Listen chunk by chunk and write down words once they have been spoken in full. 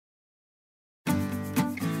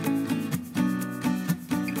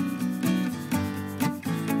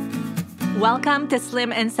Welcome to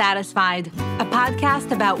Slim and Satisfied, a podcast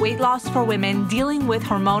about weight loss for women dealing with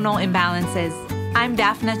hormonal imbalances. I'm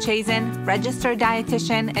Daphna Chazen, registered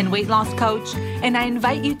dietitian and weight loss coach, and I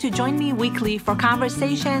invite you to join me weekly for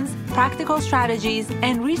conversations, practical strategies,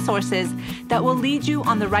 and resources that will lead you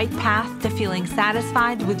on the right path to feeling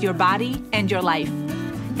satisfied with your body and your life.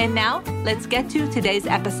 And now, let's get to today's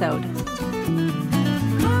episode.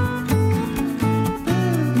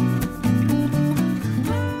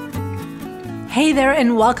 Hey there,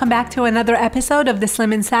 and welcome back to another episode of the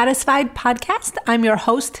Slim and Satisfied podcast. I'm your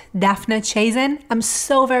host, Daphna Chazen. I'm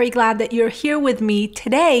so very glad that you're here with me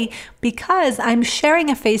today because I'm sharing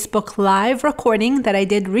a Facebook Live recording that I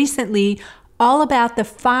did recently all about the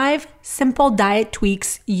 5 simple diet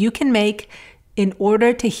tweaks you can make in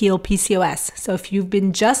order to heal PCOS. So if you've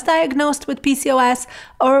been just diagnosed with PCOS,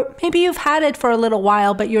 or maybe you've had it for a little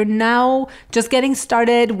while, but you're now just getting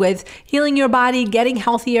started with healing your body, getting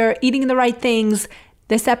healthier, eating the right things,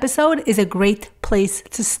 this episode is a great place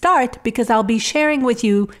to start because I'll be sharing with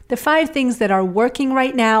you the 5 things that are working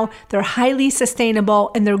right now. They're highly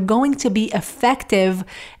sustainable and they're going to be effective.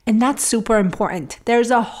 And that's super important.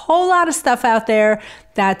 There's a whole lot of stuff out there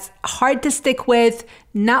that's hard to stick with,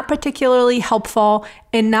 not particularly helpful,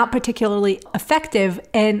 and not particularly effective.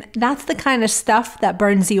 And that's the kind of stuff that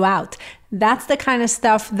burns you out. That's the kind of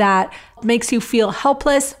stuff that makes you feel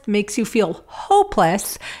helpless, makes you feel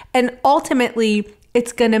hopeless, and ultimately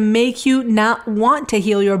it's going to make you not want to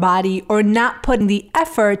heal your body or not put in the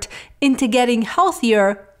effort into getting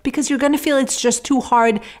healthier because you're going to feel it's just too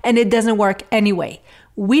hard and it doesn't work anyway.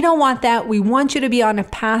 We don't want that. We want you to be on a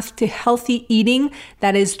path to healthy eating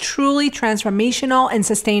that is truly transformational and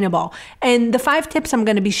sustainable. And the 5 tips I'm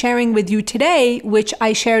going to be sharing with you today, which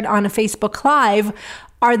I shared on a Facebook Live,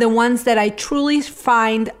 are the ones that I truly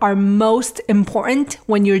find are most important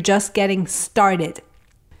when you're just getting started.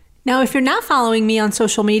 Now, if you're not following me on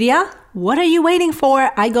social media, what are you waiting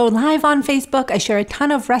for? I go live on Facebook. I share a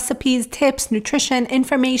ton of recipes, tips, nutrition,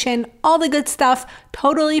 information, all the good stuff,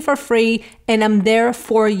 totally for free, and I'm there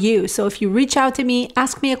for you. So if you reach out to me,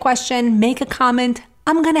 ask me a question, make a comment,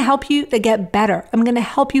 I'm going to help you to get better. I'm going to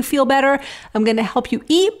help you feel better. I'm going to help you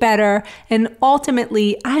eat better. And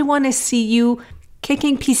ultimately, I want to see you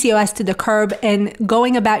kicking PCOS to the curb and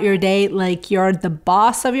going about your day like you're the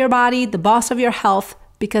boss of your body, the boss of your health,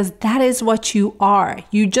 because that is what you are.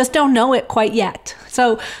 You just don't know it quite yet.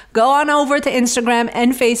 So go on over to Instagram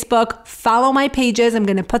and Facebook, follow my pages. I'm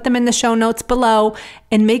going to put them in the show notes below,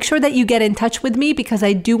 and make sure that you get in touch with me because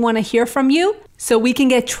I do want to hear from you so we can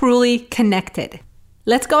get truly connected.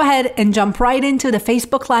 Let's go ahead and jump right into the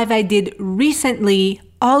Facebook Live I did recently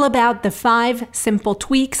all about the 5 simple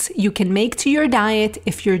tweaks you can make to your diet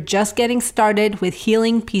if you're just getting started with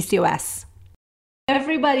healing PCOS.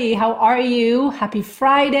 Everybody, how are you? Happy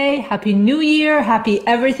Friday, happy New Year, happy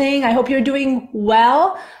everything. I hope you're doing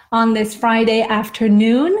well on this Friday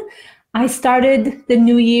afternoon. I started the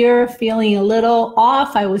new year feeling a little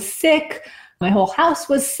off. I was sick. My whole house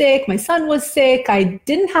was sick. My son was sick. I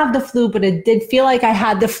didn't have the flu, but it did feel like I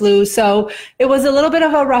had the flu. So it was a little bit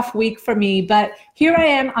of a rough week for me. But here I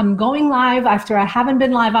am. I'm going live after I haven't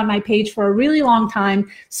been live on my page for a really long time.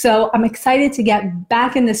 So I'm excited to get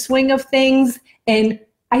back in the swing of things. And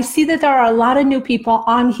I see that there are a lot of new people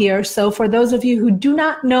on here. So for those of you who do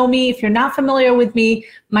not know me, if you're not familiar with me,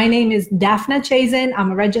 my name is Daphna Chazen.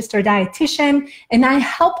 I'm a registered dietitian, and I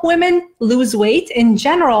help women lose weight in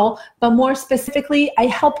general, but more specifically, I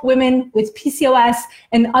help women with PCOS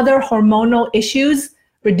and other hormonal issues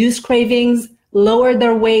reduce cravings, lower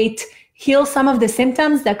their weight, heal some of the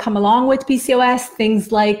symptoms that come along with PCOS,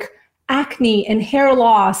 things like acne and hair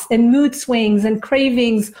loss and mood swings and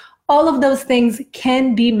cravings. All of those things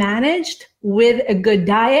can be managed with a good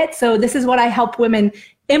diet. So this is what I help women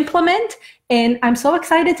implement. And I'm so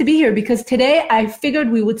excited to be here because today I figured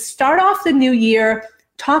we would start off the new year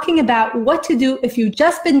talking about what to do if you've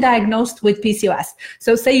just been diagnosed with PCOS.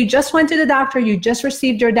 So say you just went to the doctor, you just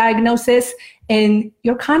received your diagnosis, and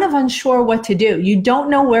you're kind of unsure what to do. You don't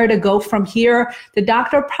know where to go from here. The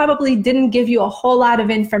doctor probably didn't give you a whole lot of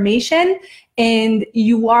information and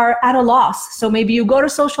you are at a loss. So maybe you go to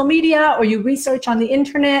social media or you research on the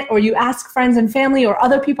internet or you ask friends and family or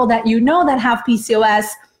other people that you know that have PCOS,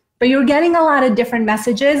 but you're getting a lot of different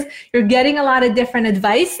messages, you're getting a lot of different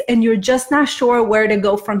advice, and you're just not sure where to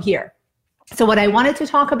go from here. So what I wanted to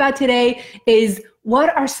talk about today is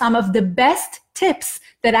what are some of the best tips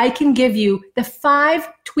that I can give you, the 5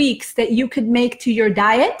 tweaks that you could make to your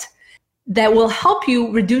diet that will help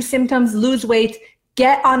you reduce symptoms, lose weight,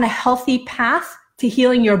 get on a healthy path to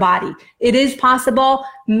healing your body. It is possible.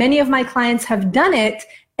 Many of my clients have done it,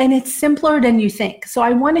 and it's simpler than you think. So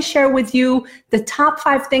I want to share with you the top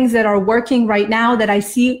 5 things that are working right now that I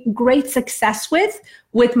see great success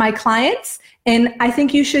with my clients. And I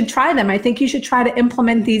think you should try them. I think you should try to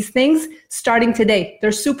implement these things starting today.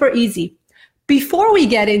 They're super easy. Before we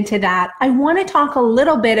get into that, I want to talk a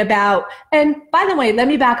little bit about, and by the way, let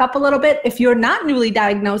me back up a little bit. If you're not newly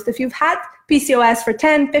diagnosed, if you've had PCOS for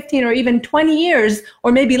 10, 15, or even 20 years,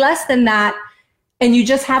 or maybe less than that, and you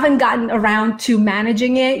just haven't gotten around to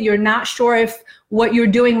managing it, you're not sure if what you're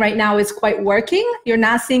doing right now is quite working, you're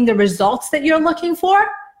not seeing the results that you're looking for,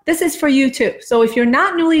 this is for you too. So if you're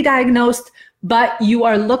not newly diagnosed, but you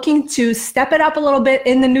are looking to step it up a little bit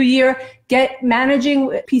in the new year, get managing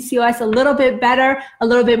PCOS a little bit better, a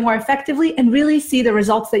little bit more effectively, and really see the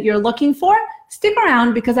results that you're looking for, stick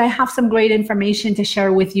around because I have some great information to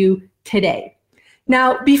share with you today.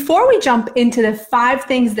 Now, before we jump into the 5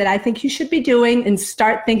 things that I think you should be doing and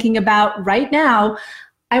start thinking about right now,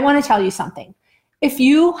 I want to tell you something. If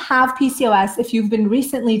you have PCOS, if you've been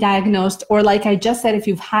recently diagnosed, or like I just said, if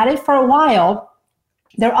you've had it for a while,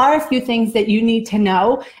 there are a few things that you need to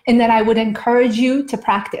know and that I would encourage you to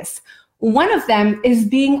practice. One of them is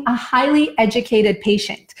being a highly educated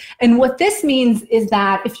patient. And what this means is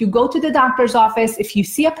that if you go to the doctor's office, if you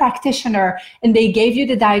see a practitioner and they gave you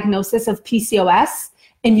the diagnosis of PCOS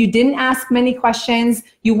and you didn't ask many questions,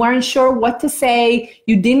 you weren't sure what to say,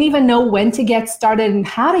 you didn't even know when to get started and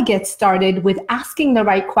how to get started with asking the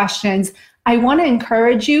right questions, I want to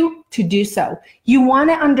encourage you to do so. You want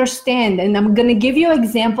to understand, and I'm going to give you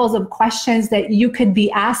examples of questions that you could be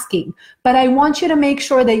asking, but I want you to make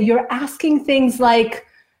sure that you're asking things like,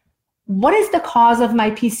 what is the cause of my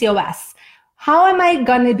PCOS? How am I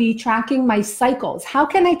going to be tracking my cycles? How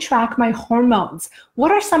can I track my hormones?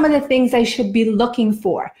 What are some of the things I should be looking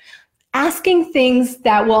for? Asking things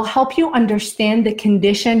that will help you understand the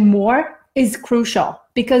condition more is crucial,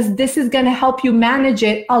 because this is going to help you manage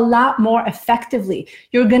it a lot more effectively.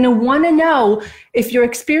 You're going to want to know if you're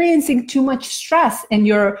experiencing too much stress and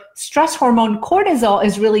your stress hormone cortisol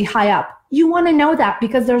is really high up. You want to know that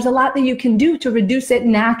because there's a lot that you can do to reduce it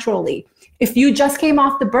naturally. If you just came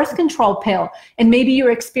off the birth control pill and maybe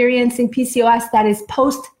you're experiencing PCOS that is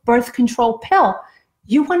post-birth control pill,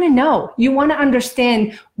 you want to know, you want to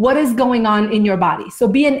understand what is going on in your body. So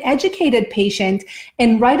be an educated patient,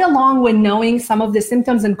 and right along with knowing some of the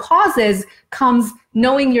symptoms and causes comes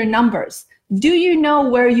knowing your numbers. Do you know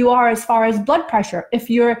where you are as far as blood pressure? If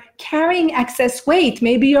you're carrying excess weight,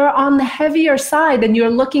 maybe you're on the heavier side and you're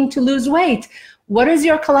looking to lose weight. What is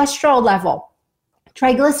your cholesterol level?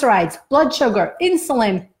 Triglycerides, blood sugar,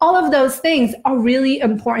 insulin, all of those things are really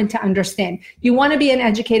important to understand. You want to be an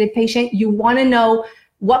educated patient. You want to know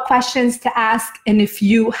what questions to ask. And if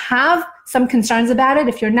you have some concerns about it,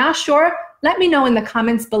 if you're not sure, let me know in the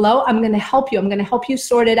comments below. I'm going to help you. I'm going to help you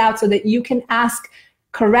sort it out so that you can ask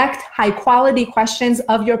correct, high quality questions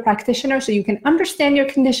of your practitioner so you can understand your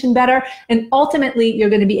condition better. And ultimately, you're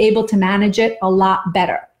going to be able to manage it a lot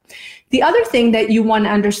better. The other thing that you want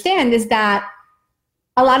to understand is that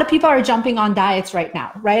a lot of people are jumping on diets right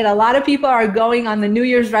now, right? A lot of people are going on the New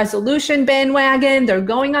Year's resolution bandwagon. They're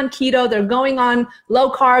going on keto. They're going on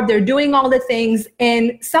low carb. They're doing all the things.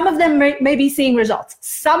 And some of them may be seeing results.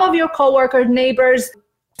 Some of your coworkers, neighbors,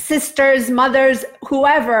 sisters, mothers,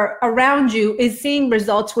 whoever around you is seeing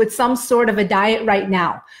results with some sort of a diet right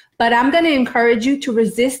now. But I'm going to encourage you to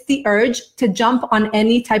resist the urge to jump on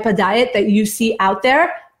any type of diet that you see out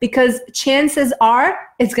there, because chances are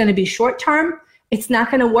it's going to be short term. It's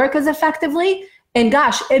not going to work as effectively. And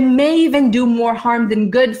gosh, it may even do more harm than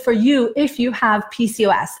good for you if you have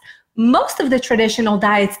PCOS. Most of the traditional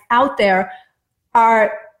diets out there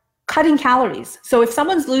are cutting calories. So if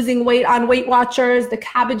someone's losing weight on Weight Watchers, the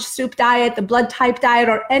cabbage soup diet, the blood type diet,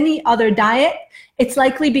 or any other diet, it's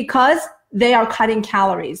likely because they are cutting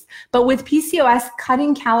calories. But with PCOS,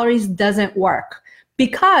 cutting calories doesn't work,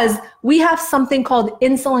 because we have something called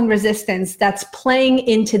insulin resistance that's playing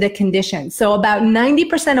into the condition. So about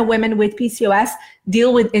 90% of women with PCOS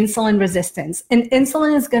deal with insulin resistance. And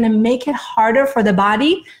insulin is going to make it harder for the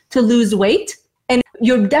body to lose weight. And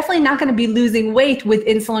you're definitely not going to be losing weight with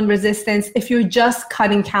insulin resistance if you're just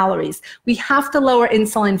cutting calories. We have to lower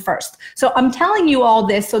insulin first. So I'm telling you all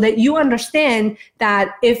this so that you understand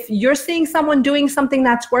that if you're seeing someone doing something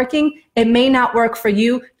that's working, it may not work for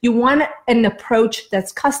you. You want an approach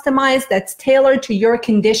that's customized, that's tailored to your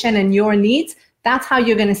condition and your needs. That's how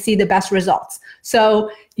you're going to see the best results.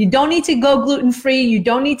 So you don't need to go gluten-free. You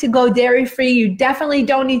don't need to go dairy-free. You definitely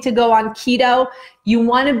don't need to go on keto. You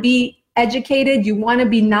want to be educated, you want to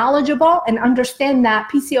be knowledgeable and understand that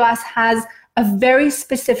PCOS has a very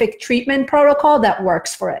specific treatment protocol that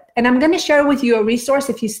works for it. And I'm going to share with you a resource.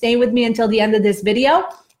 If you stay with me until the end of this video,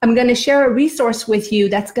 I'm going to share a resource with you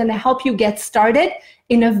that's going to help you get started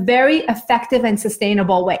in a very effective and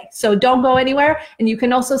sustainable way. So don't go anywhere. And you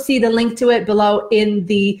can also see the link to it below in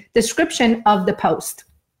the description of the post.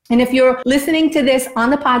 And if you're listening to this on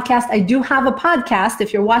the podcast, I do have a podcast.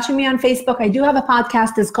 If you're watching me on Facebook, I do have a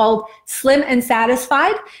podcast. It's called Slim and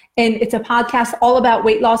Satisfied. And it's a podcast all about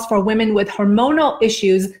weight loss for women with hormonal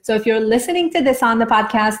issues. So if you're listening to this on the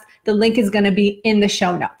podcast, the link is going to be in the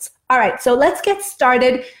show notes. All right, so let's get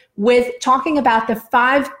started with talking about the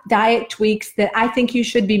 5 diet tweaks that I think you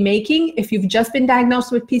should be making if you've just been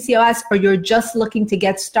diagnosed with PCOS or you're just looking to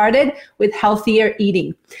get started with healthier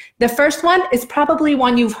eating. The first one is probably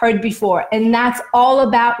one you've heard before, and that's all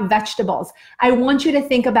about vegetables. I want you to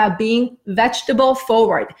think about being vegetable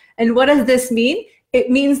forward. And what does this mean? It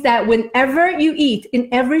means that whenever you eat, in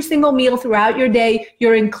every single meal throughout your day,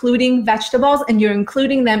 you're including vegetables and you're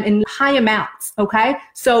including them in high amounts, okay?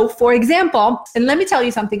 So for example, and let me tell you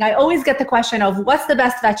something, I always get the question of what's the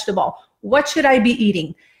best vegetable? What should I be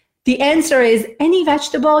eating? The answer is any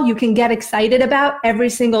vegetable you can get excited about every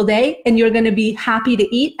single day and you're gonna be happy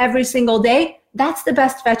to eat every single day. That's the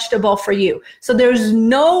best vegetable for you. So there's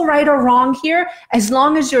no right or wrong here as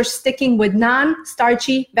long as you're sticking with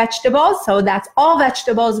non-starchy vegetables. So that's all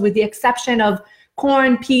vegetables with the exception of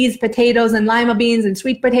corn, peas, potatoes, and lima beans and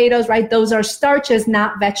sweet potatoes, right? Those are starches,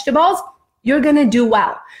 not vegetables. You're going to do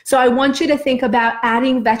well. So I want you to think about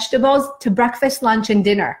adding vegetables to breakfast, lunch, and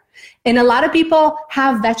dinner. And a lot of people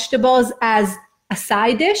have vegetables as a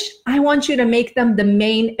side dish. I want you to make them the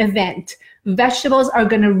main event. Vegetables are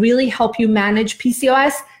going to really help you manage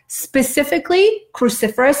PCOS, specifically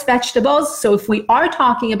cruciferous vegetables. So if we are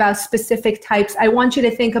talking about specific types, I want you to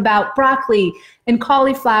think about broccoli and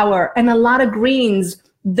cauliflower and a lot of greens.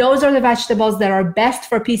 Those are the vegetables that are best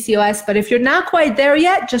for PCOS. But if you're not quite there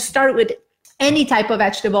yet, just start with any type of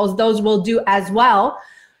vegetables. Those will do as well.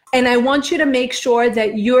 And I want you to make sure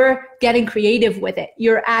that you're getting creative with it.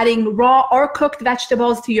 You're adding raw or cooked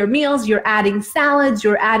vegetables to your meals. You're adding salads.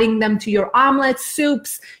 You're adding them to your omelets,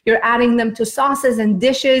 soups. You're adding them to sauces and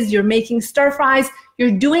dishes. You're making stir fries.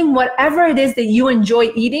 You're doing whatever it is that you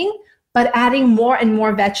enjoy eating, but adding more and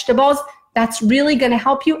more vegetables. That's really going to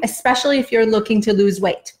help you, especially if you're looking to lose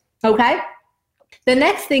weight. Okay? The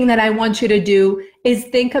next thing that I want you to do is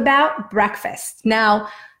think about breakfast. Now,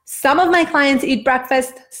 some of my clients eat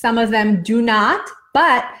breakfast, some of them do not,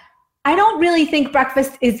 but I don't really think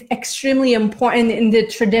breakfast is extremely important in the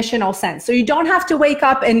traditional sense. So you don't have to wake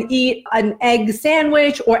up and eat an egg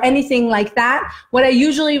sandwich or anything like that. What I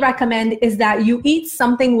usually recommend is that you eat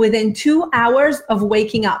something within 2 hours of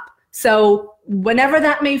waking up. So whenever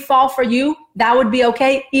that may fall for you, that would be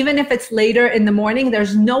okay. Even if it's later in the morning,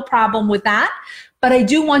 there's no problem with that. But I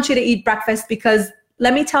do want you to eat breakfast because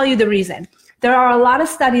let me tell you the reason. There are a lot of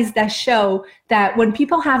studies that show that when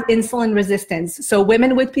people have insulin resistance, so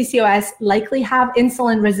women with PCOS likely have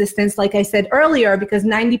insulin resistance, like I said earlier, because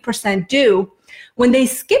 90% do. When they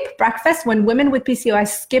skip breakfast, when women with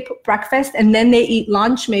PCOS skip breakfast and then they eat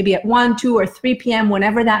lunch, maybe at 1, 2, or 3 p.m.,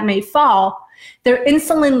 whenever that may fall, their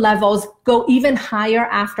insulin levels go even higher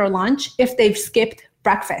after lunch if they've skipped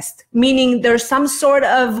breakfast, meaning there's some sort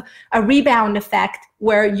of a rebound effect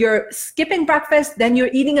where you're skipping breakfast, then you're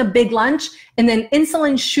eating a big lunch, and then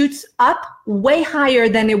insulin shoots up way higher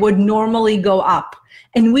than it would normally go up.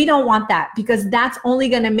 And we don't want that because that's only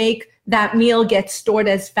going to make that meal get stored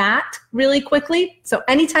as fat really quickly. So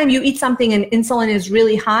anytime you eat something and insulin is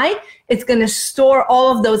really high, it's going to store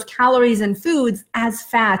all of those calories and foods as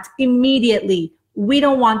fat immediately. We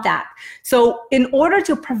don't want that. So in order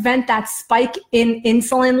to prevent that spike in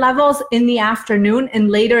insulin levels in the afternoon and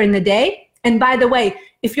later in the day, and by the way,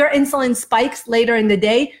 if your insulin spikes later in the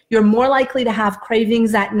day, you're more likely to have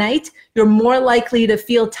cravings at night. You're more likely to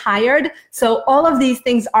feel tired. So all of these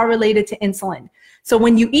things are related to insulin. So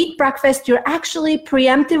when you eat breakfast, you're actually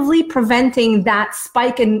preemptively preventing that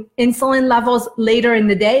spike in insulin levels later in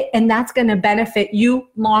the day, and that's going to benefit you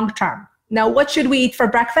long term. Now, what should we eat for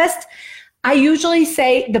breakfast? I usually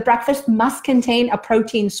say the breakfast must contain a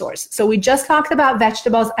protein source. So we just talked about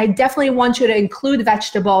vegetables. I definitely want you to include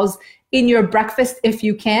vegetables in your breakfast if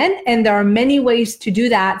you can. And there are many ways to do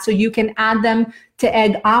that. So you can add them to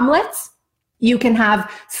egg omelets. You can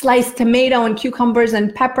have sliced tomato and cucumbers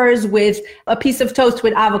and peppers with a piece of toast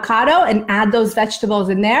with avocado and add those vegetables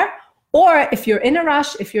in there. Or if you're in a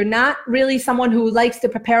rush, if you're not really someone who likes to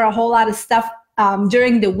prepare a whole lot of stuff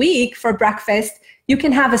during the week for breakfast, you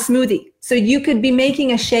can have a smoothie. So you could be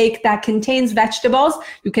making a shake that contains vegetables.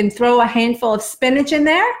 You can throw a handful of spinach in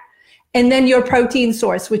there. And then your protein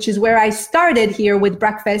source, which is where I started here with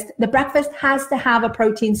breakfast. The breakfast has to have a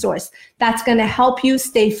protein source. That's going to help you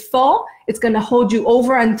stay full. It's going to hold you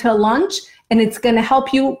over until lunch. And it's going to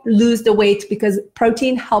help you lose the weight because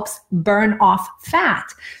protein helps burn off fat.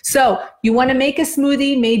 So you want to make a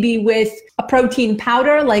smoothie maybe with a protein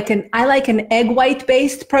powder, I like an egg white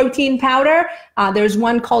based protein powder. There's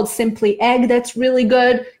one called Simply Egg that's really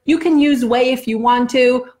good. You can use whey if you want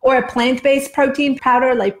to, or a plant-based protein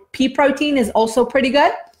powder like pea protein is also pretty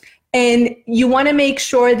good. And you want to make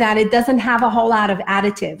sure that it doesn't have a whole lot of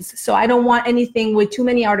additives. So I don't want anything with too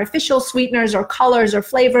many artificial sweeteners or colors or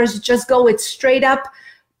flavors. Just go with straight up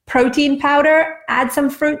protein powder, add some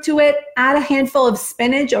fruit to it, add a handful of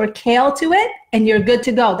spinach or kale to it, and you're good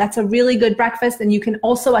to go. That's a really good breakfast. And you can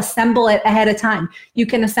also assemble it ahead of time. You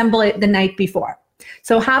can assemble it the night before.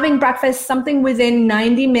 So having breakfast, something within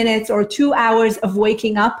 90 minutes or 2 hours of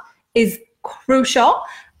waking up is crucial.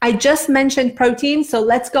 I just mentioned protein, so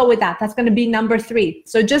let's go with that. That's going to be number 3.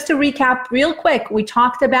 So just to recap real quick, we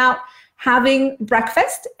talked about having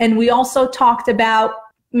breakfast, and we also talked about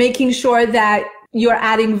making sure that you're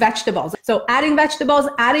adding vegetables. So adding vegetables,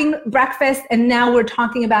 adding breakfast, and now we're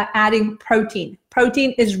talking about adding protein.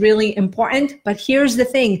 Protein is really important, but here's the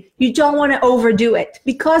thing. You don't want to overdo it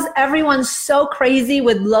because everyone's so crazy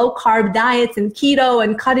with low carb diets and keto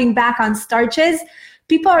and cutting back on starches.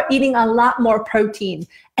 People are eating a lot more protein,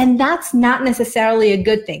 and that's not necessarily a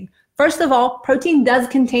good thing. First of all, protein does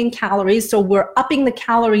contain calories, so we're upping the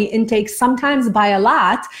calorie intake sometimes by a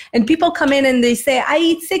lot. And people come in and they say, I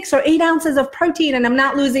eat 6 or 8 ounces of protein and I'm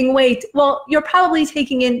not losing weight. Well, you're probably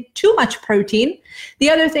taking in too much protein. The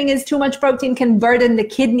other thing is too much protein can burden the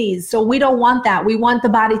kidneys. So we don't want that. We want the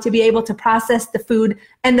body to be able to process the food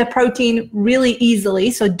and the protein really easily.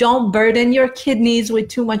 So don't burden your kidneys with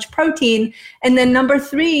too much protein. And then number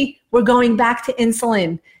 3, we're going back to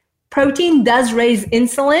insulin. Protein does raise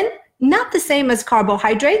insulin. Not the same as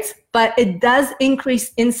carbohydrates, but it does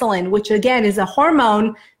increase insulin, which again is a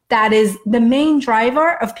hormone that is the main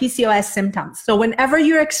driver of PCOS symptoms. So whenever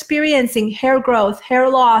you're experiencing hair growth, hair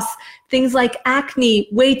loss, things like acne,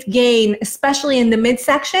 weight gain, especially in the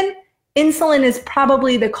midsection, insulin is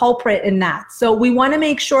probably the culprit in that. So we want to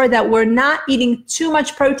make sure that we're not eating too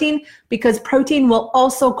much protein because protein will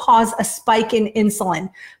also cause a spike in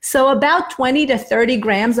insulin. So about 20 to 30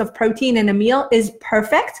 grams of protein in a meal is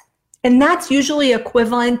perfect. And that's usually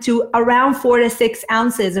equivalent to around 4 to 6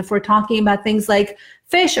 ounces if we're talking about things like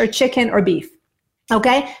fish or chicken or beef.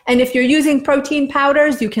 Okay. And if you're using protein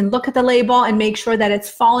powders, you can look at the label and make sure that it's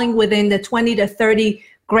falling within the 20 to 30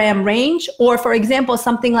 gram range. Or for example,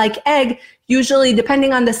 something like egg, usually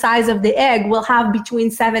depending on the size of the egg, will have between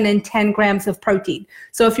 7 and 10 grams of protein.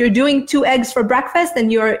 So if you're doing 2 eggs for breakfast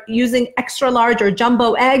and you're using extra large or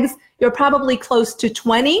jumbo eggs, you're probably close to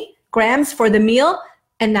 20 grams for the meal.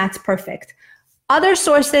 And that's perfect. Other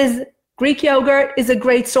sources, Greek yogurt is a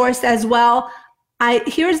great source as well.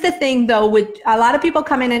 Here's the thing though, with a lot of people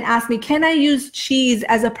come in and ask me, can I use cheese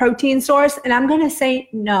as a protein source? And I'm going to say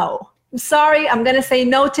no. I'm sorry, I'm going to say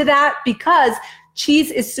no to that because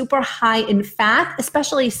cheese is super high in fat,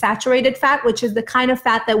 especially saturated fat, which is the kind of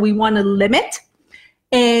fat that we want to limit.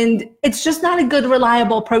 And it's just not a good,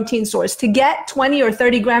 reliable protein source. To get 20 or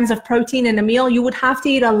 30 grams of protein in a meal, you would have to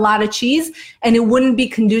eat a lot of cheese and it wouldn't be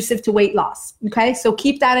conducive to weight loss. Okay, so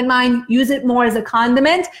keep that in mind. Use it more as a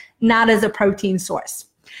condiment, not as a protein source.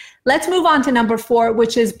 Let's move on to number 4,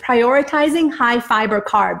 which is prioritizing high fiber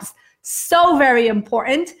carbs. So very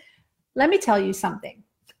important. Let me tell you something.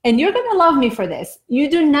 And you're going to love me for this. You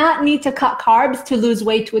do not need to cut carbs to lose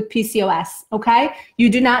weight with PCOS, okay? You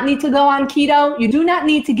do not need to go on keto. You do not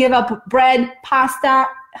need to give up bread, pasta,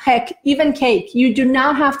 heck, even cake. You do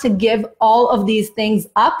not have to give all of these things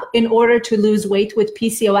up in order to lose weight with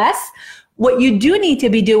PCOS. What you do need to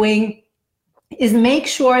be doing is make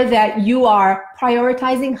sure that you are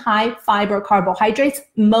prioritizing high fiber carbohydrates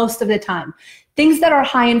most of the time. Things that are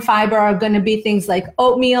high in fiber are going to be things like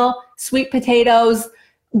oatmeal, sweet potatoes,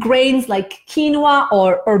 grains like quinoa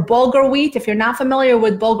or bulgur wheat. If you're not familiar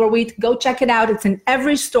with bulgur wheat, go check it out. It's in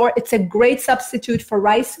every store. It's a great substitute for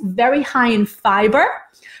rice, very high in fiber.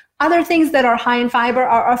 Other things that are high in fiber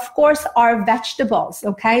are, of course, our vegetables,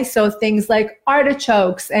 okay? So things like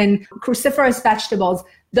artichokes and cruciferous vegetables.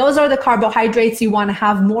 Those are the carbohydrates you want to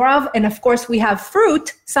have more of. And of course, we have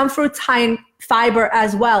fruit, some fruits high in fiber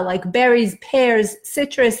as well, like berries, pears,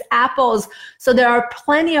 citrus, apples. So there are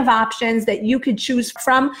plenty of options that you could choose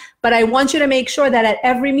from, but I want you to make sure that at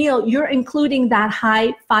every meal, you're including that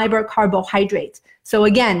high fiber carbohydrate. So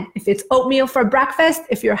again, if it's oatmeal for breakfast,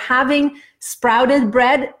 if you're having sprouted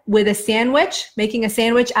bread with a sandwich, making a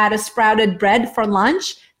sandwich out of sprouted bread for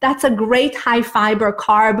lunch, That's a great high fiber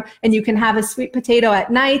carb, and you can have a sweet potato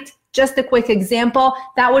at night. Just a quick example,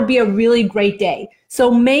 that would be a really great day. So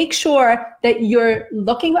make sure that you're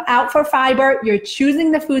looking out for fiber, you're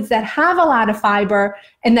choosing the foods that have a lot of fiber,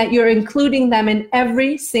 and that you're including them in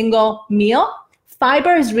every single meal.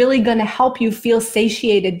 Fiber is really going to help you feel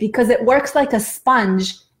satiated because it works like a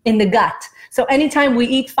sponge in the gut. So anytime we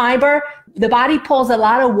eat fiber, the body pulls a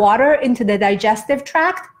lot of water into the digestive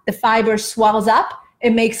tract. The fiber swells up.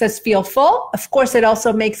 It makes us feel full. Of course, it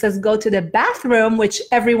also makes us go to the bathroom, which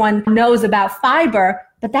everyone knows about fiber,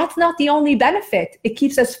 but that's not the only benefit. It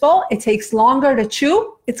keeps us full. It takes longer to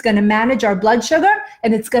chew. It's going to manage our blood sugar,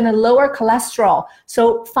 and it's going to lower cholesterol.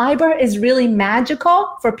 So fiber is really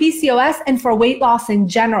magical for PCOS and for weight loss in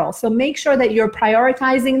general. So make sure that you're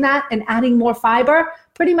prioritizing that and adding more fiber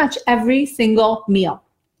pretty much every single meal.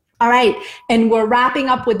 All right, and we're wrapping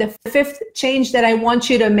up with the fifth change that I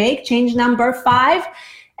want you to make, change number 5,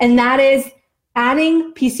 and that is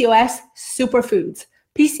adding PCOS superfoods.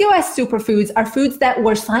 PCOS superfoods are foods that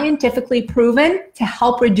were scientifically proven to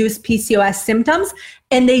help reduce PCOS symptoms,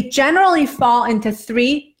 and they generally fall into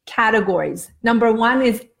 3 categories. Number 1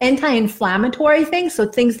 is anti-inflammatory things, so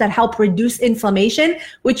things that help reduce inflammation,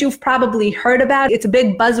 which you've probably heard about. It's a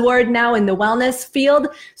big buzzword now in the wellness field.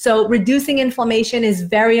 So reducing inflammation is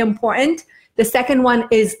very important. The second one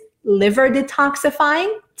is liver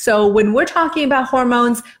detoxifying. So when we're talking about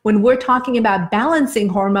hormones, when we're talking about balancing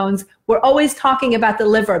hormones, we're always talking about the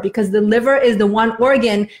liver because the liver is the one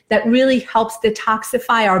organ that really helps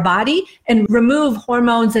detoxify our body and remove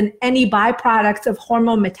hormones and any byproducts of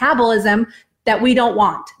hormone metabolism that we don't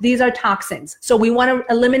want. These are toxins. So we want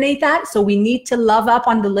to eliminate that. So we need to love up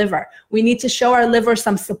on the liver. We need to show our liver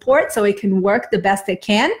some support so it can work the best it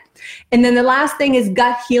can. And then the last thing is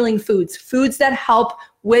gut healing foods, foods that help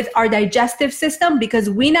with our digestive system, because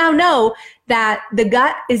we now know that the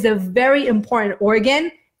gut is a very important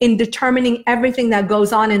organ in determining everything that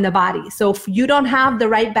goes on in the body. So if you don't have the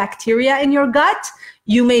right bacteria in your gut,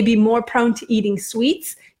 you may be more prone to eating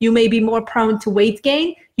sweets. You may be more prone to weight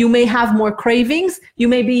gain. You may have more cravings. You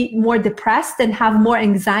may be more depressed and have more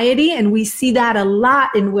anxiety. And we see that a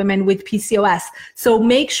lot in women with PCOS. So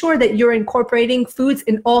make sure that you're incorporating foods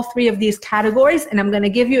in all 3 of these categories. And I'm going to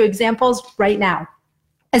give you examples right now.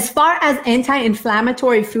 As far as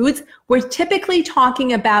anti-inflammatory foods, we're typically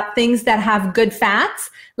talking about things that have good fats,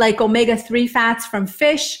 like omega-3 fats from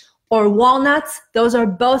fish or walnuts. Those are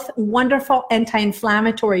both wonderful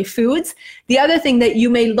anti-inflammatory foods. The other thing that you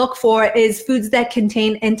may look for is foods that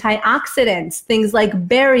contain antioxidants, things like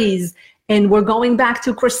berries. And we're going back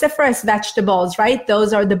to cruciferous vegetables, right?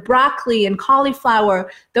 Those are the broccoli and cauliflower.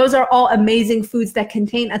 Those are all amazing foods that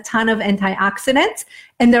contain a ton of antioxidants.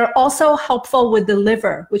 And they're also helpful with the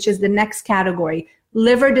liver, which is the next category,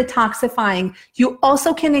 liver detoxifying. You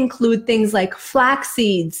also can include things like flax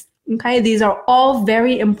seeds. Okay, these are all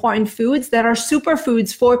very important foods that are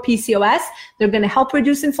superfoods for PCOS. They're going to help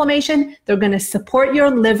reduce inflammation. They're going to support your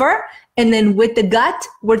liver. And then with the gut,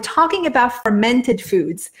 we're talking about fermented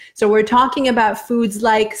foods. So we're talking about foods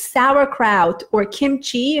like sauerkraut or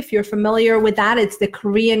kimchi. If you're familiar with that, it's the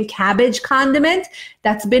Korean cabbage condiment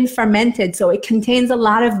that's been fermented. So it contains a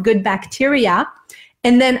lot of good bacteria.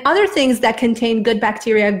 And then other things that contain good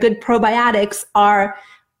bacteria, good probiotics are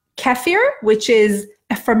kefir, which is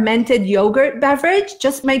a fermented yogurt beverage.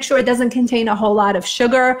 Just make sure it doesn't contain a whole lot of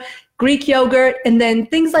sugar. Greek yogurt, and then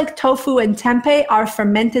things like tofu and tempeh are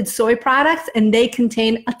fermented soy products, and they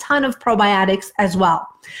contain a ton of probiotics as well.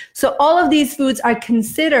 So all of these foods are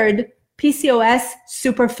considered PCOS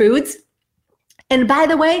superfoods. And by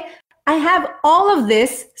the way, I have all of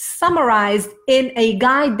this summarized in a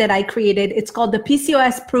guide that I created. It's called the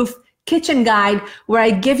PCOS Proof Kitchen Guide, where I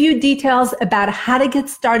give you details about how to get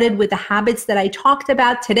started with the habits that I talked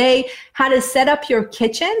about today, how to set up your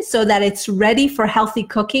kitchen so that it's ready for healthy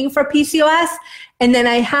cooking for PCOS. And then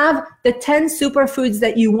I have the 10 superfoods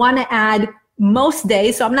that you want to add most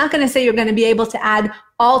days. So I'm not going to say you're going to be able to add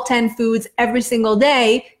all 10 foods every single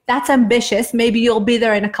day. That's ambitious. Maybe you'll be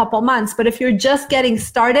there in a couple months. But if you're just getting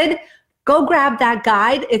started, go grab that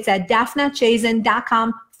guide. It's at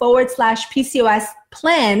daphnachazin.com/PCOS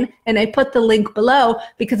plan, and I put the link below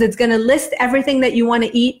because it's going to list everything that you want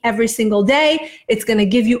to eat every single day. It's going to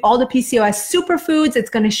give you all the PCOS superfoods. It's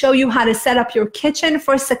going to show you how to set up your kitchen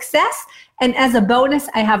for success. And as a bonus,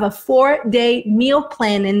 I have a 4-day meal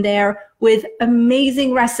plan in there with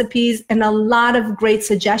amazing recipes and a lot of great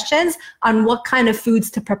suggestions on what kind of foods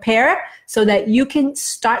to prepare so that you can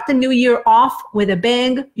start the new year off with a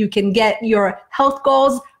bang. You can get your health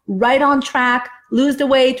goals right on track, lose the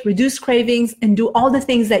weight, reduce cravings, and do all the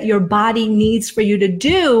things that your body needs for you to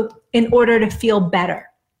do in order to feel better.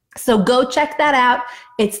 So go check that out.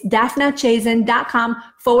 It's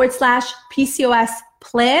daphnachazin.com/PCOS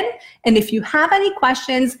plan. And if you have any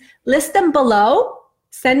questions, list them below.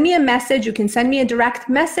 Send me a message. You can send me a direct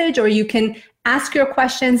message, or you can ask your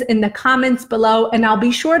questions in the comments below, and I'll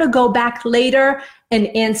be sure to go back later and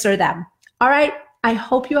answer them. All right. I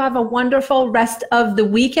hope you have a wonderful rest of the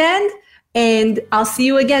weekend, and I'll see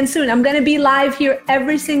you again soon. I'm going to be live here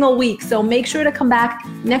every single week, so make sure to come back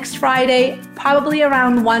next Friday, probably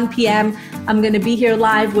around 1 p.m. I'm going to be here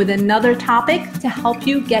live with another topic to help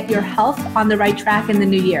you get your health on the right track in the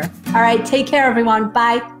new year. All right. Take care, everyone.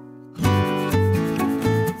 Bye.